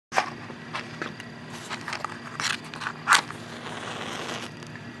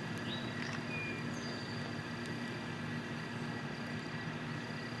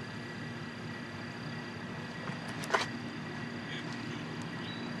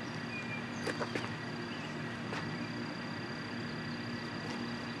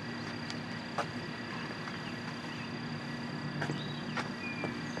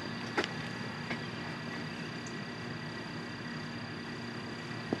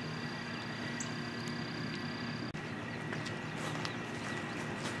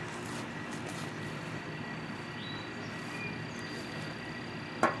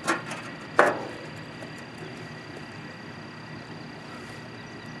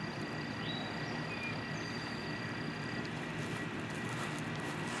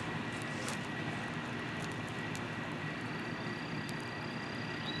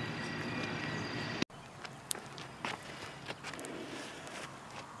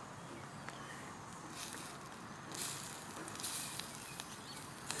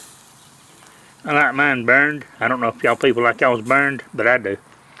I like mine burned. I don't know if y'all people like y'all's burned, but I do.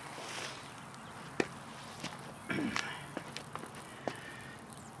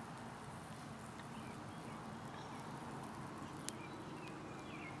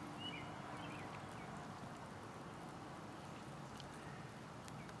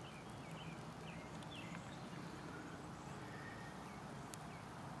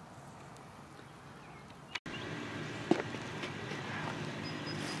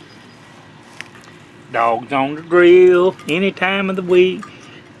 Dogs on the grill, any time of the week.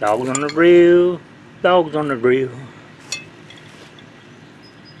 Dogs on the grill, dogs on the grill.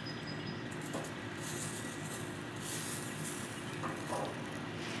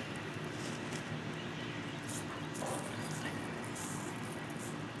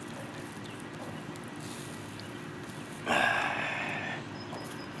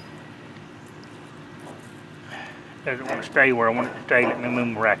 Doesn't want to stay where I want it to stay. Let me move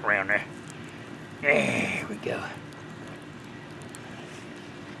my rack around there. There we go.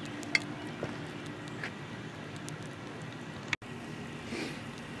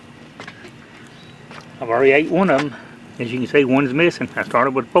 I've already ate one of them. As you can see, one's missing. I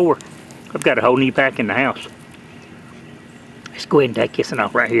started with 4. I've got a whole new pack in the house. Let's go ahead and take this one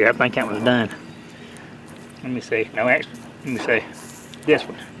off right here. I think that one's done. Let me see. No, actually, let me see. This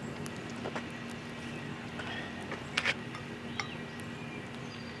one.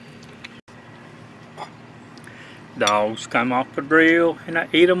 Dogs come off the grill and I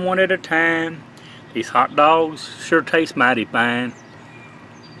eat them one at a time. These hot dogs sure taste mighty fine.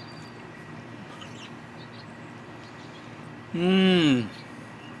 Mmm.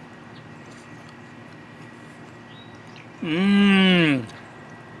 Mmm.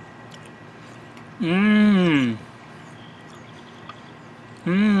 Mmm.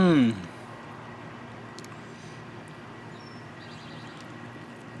 Mmm.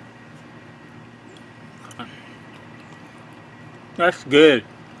 That's good.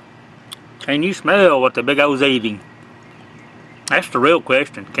 Can you smell what the big O's eating? That's the real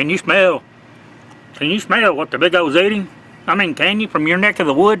question. Can you smell? Can you smell what the big O's eating? I mean, can you, from your neck of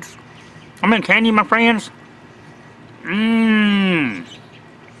the woods? I mean, can you, my friends? Mmm.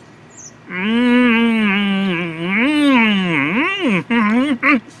 Mmm.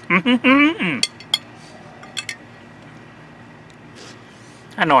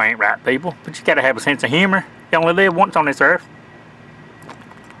 I know I ain't right, people, but you gotta have a sense of humor. You only live once on this earth.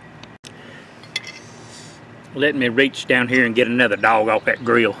 Let me reach down here and get another dog off that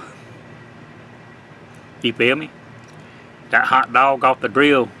grill. You feel me? That hot dog off the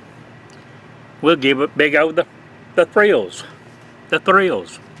grill will give it Big O the thrills. The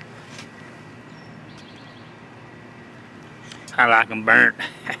thrills. I like them burnt.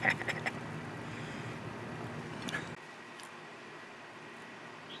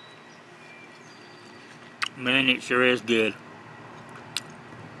 Man, it sure is good.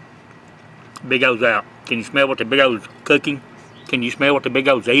 Big O's out. Can you smell what the Big O's cooking? Can you smell what the Big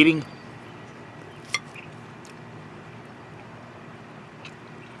O's eating?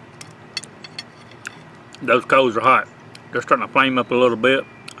 Those coals are hot. They're starting to flame up a little bit.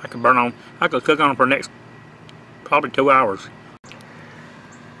 I could burn on. I could cook on them for the next probably 2 hours.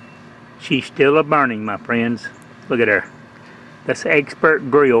 She's still a burning, my friends. Look at her. That's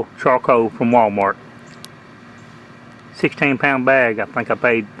Expert Grill charcoal from Walmart. 16-pound bag. I think I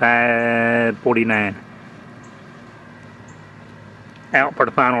paid $5.49. Out for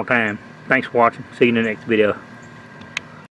the final time. Thanks for watching. See you in the next video.